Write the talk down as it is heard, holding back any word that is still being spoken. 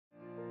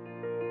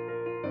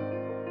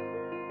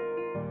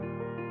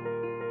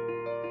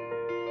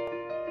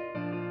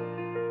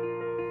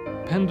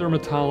Penn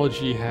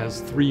Dermatology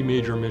has three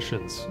major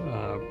missions: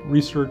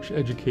 research,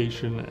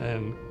 education,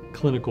 and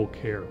clinical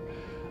care.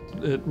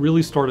 It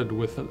really started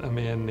with a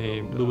man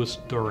named Louis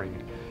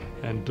During,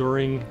 and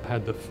During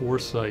had the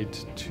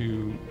foresight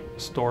to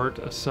start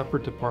a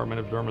separate department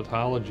of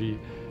dermatology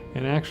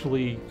and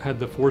actually had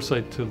the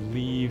foresight to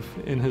leave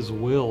in his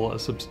will a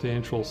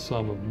substantial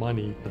sum of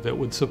money that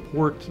would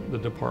support the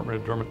Department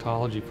of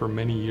Dermatology for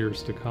many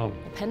years to come.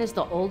 Penn is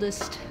the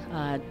oldest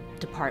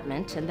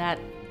department, and that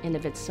in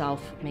of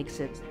itself makes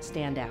it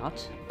stand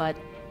out. But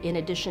in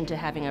addition to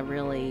having a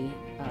really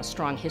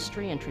strong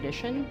history and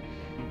tradition,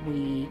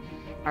 we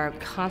are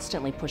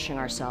constantly pushing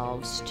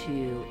ourselves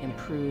to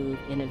improve,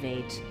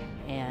 innovate,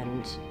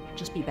 and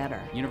just be better.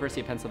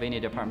 University of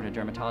Pennsylvania Department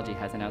of Dermatology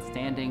has an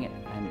outstanding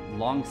and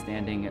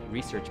long-standing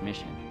research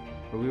mission,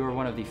 where we were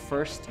one of the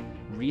first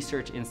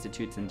research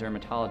institutes in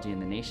dermatology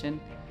in the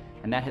nation,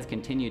 and that has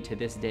continued to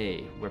this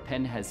day, where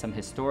Penn has some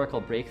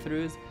historical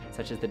breakthroughs,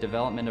 such as the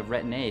development of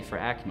Retin-A for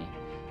acne,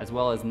 as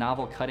well as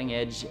novel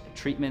cutting-edge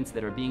treatments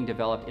that are being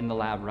developed in the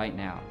lab right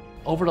now.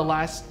 Over the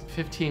last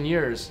 15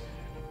 years,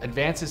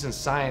 advances in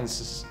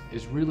science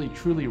is really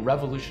truly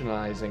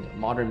revolutionizing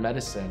modern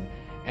medicine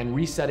and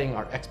resetting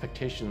our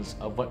expectations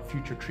of what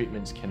future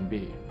treatments can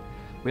be.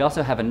 We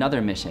also have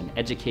another mission,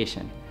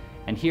 education.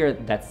 And here,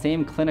 that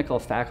same clinical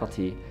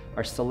faculty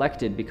are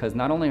selected because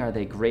not only are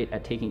they great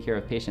at taking care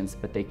of patients,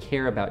 but they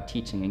care about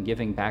teaching and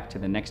giving back to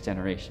the next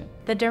generation.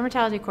 The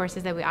dermatology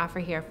courses that we offer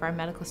here for our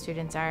medical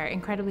students are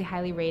incredibly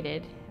highly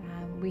rated.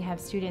 We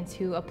have students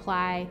who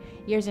apply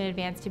years in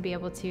advance to be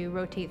able to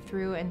rotate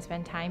through and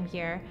spend time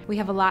here. We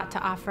have a lot to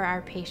offer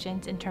our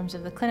patients in terms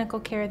of the clinical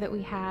care that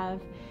we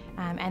have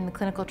and the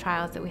clinical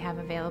trials that we have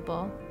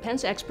available.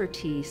 Penn's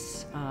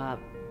expertise,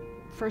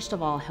 first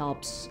of all,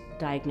 helps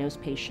diagnose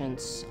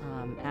patients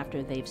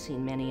after they've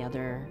seen many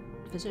other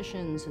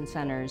physicians and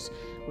centers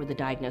where the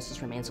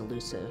diagnosis remains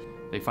elusive.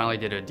 They finally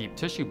did a deep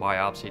tissue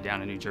biopsy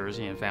down in New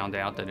Jersey and found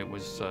out that it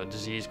was a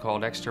disease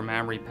called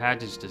Extrammary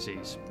Pagent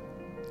disease,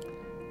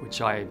 which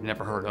I've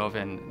never heard of,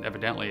 and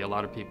evidently a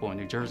lot of people in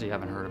New Jersey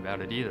haven't heard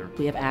about it either.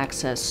 We have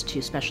access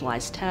to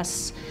specialized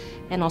tests,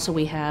 and also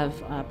we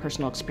have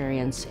personal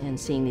experience in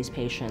seeing these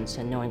patients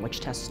and knowing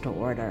which tests to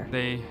order.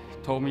 They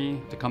told me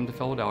to come to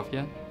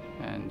Philadelphia,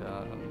 and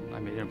I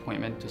made an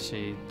appointment to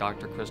see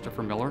Dr.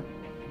 Christopher Miller,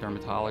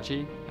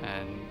 dermatology,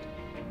 and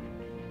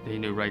he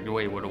knew right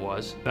away what it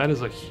was. That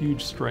is a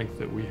huge strength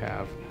that we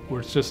have,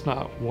 where it's just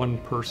not one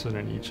person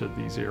in each of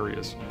these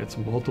areas. It's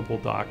multiple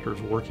doctors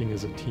working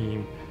as a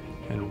team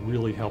and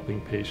really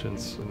helping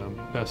patients in the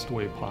best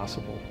way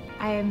possible.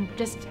 I am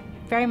just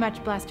very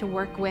much blessed to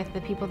work with the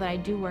people that I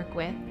do work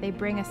with. They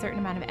bring a certain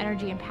amount of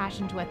energy and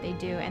passion to what they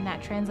do, and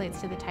that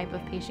translates to the type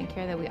of patient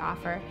care that we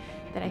offer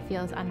that I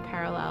feel is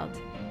unparalleled.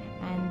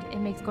 And it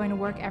makes going to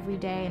work every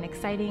day an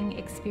exciting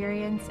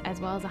experience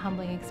as well as a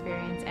humbling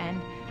experience, and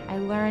I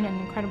learn an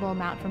incredible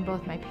amount from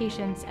both my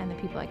patients and the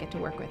people I get to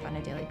work with on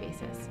a daily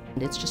basis.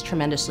 It's just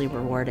tremendously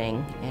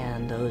rewarding,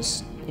 and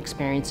those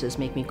experiences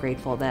make me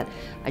grateful that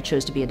I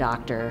chose to be a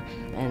doctor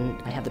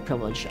and I have the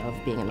privilege of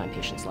being in my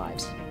patients'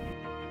 lives.